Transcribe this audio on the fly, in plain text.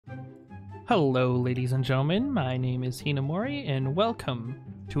Hello, ladies and gentlemen. My name is Hinamori, and welcome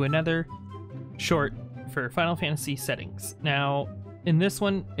to another short for Final Fantasy settings. Now, in this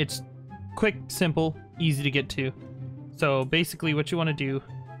one, it's quick, simple, easy to get to. So basically what you want to do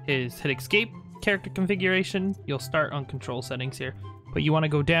is hit escape, character configuration. You'll start on control settings here, but you want to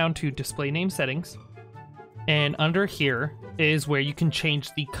go down to display name settings. And under here is where you can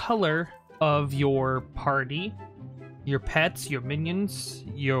change the color of your party, your pets, your minions,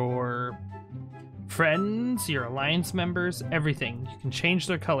 your friends, your alliance members, everything. You can change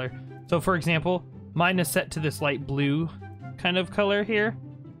their color. So for example, mine is set to this light blue kind of color here.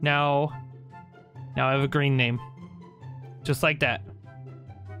 Now I have a green name. Just like that.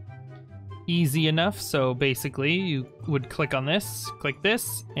 Easy enough. So basically you would click on this, click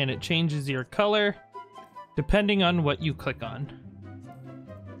this, and it changes your color depending on what you click on.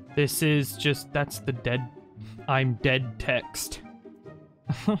 This is just, that's the dead, I'm dead text.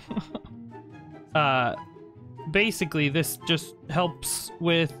 Basically this just helps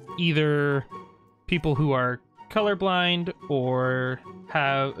with either people who are colorblind or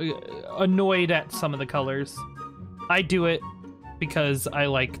have annoyed at some of the colors. I do it because I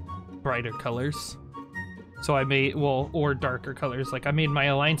like brighter colors. So I made, well, or darker colors. Like I made my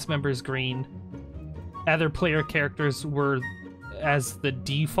alliance members green. Other player characters were as the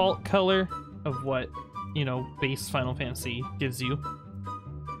default color of what, you know, base Final Fantasy gives you.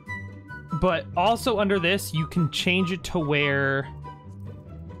 But also under this, you can change it to where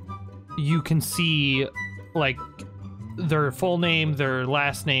you can see like their full name, their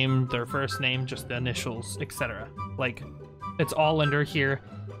last name, their first name, just the initials, etc. Like it's all under here.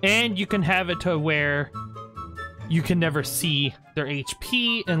 And you can have it to where you can never see their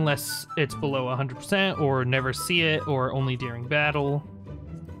HP unless it's below 100%, or never see it, or only during battle,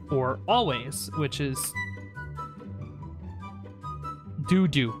 or always, which is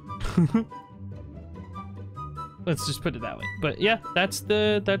doo-doo. Let's just put it that way. But yeah, that's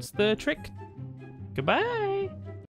the trick. Goodbye.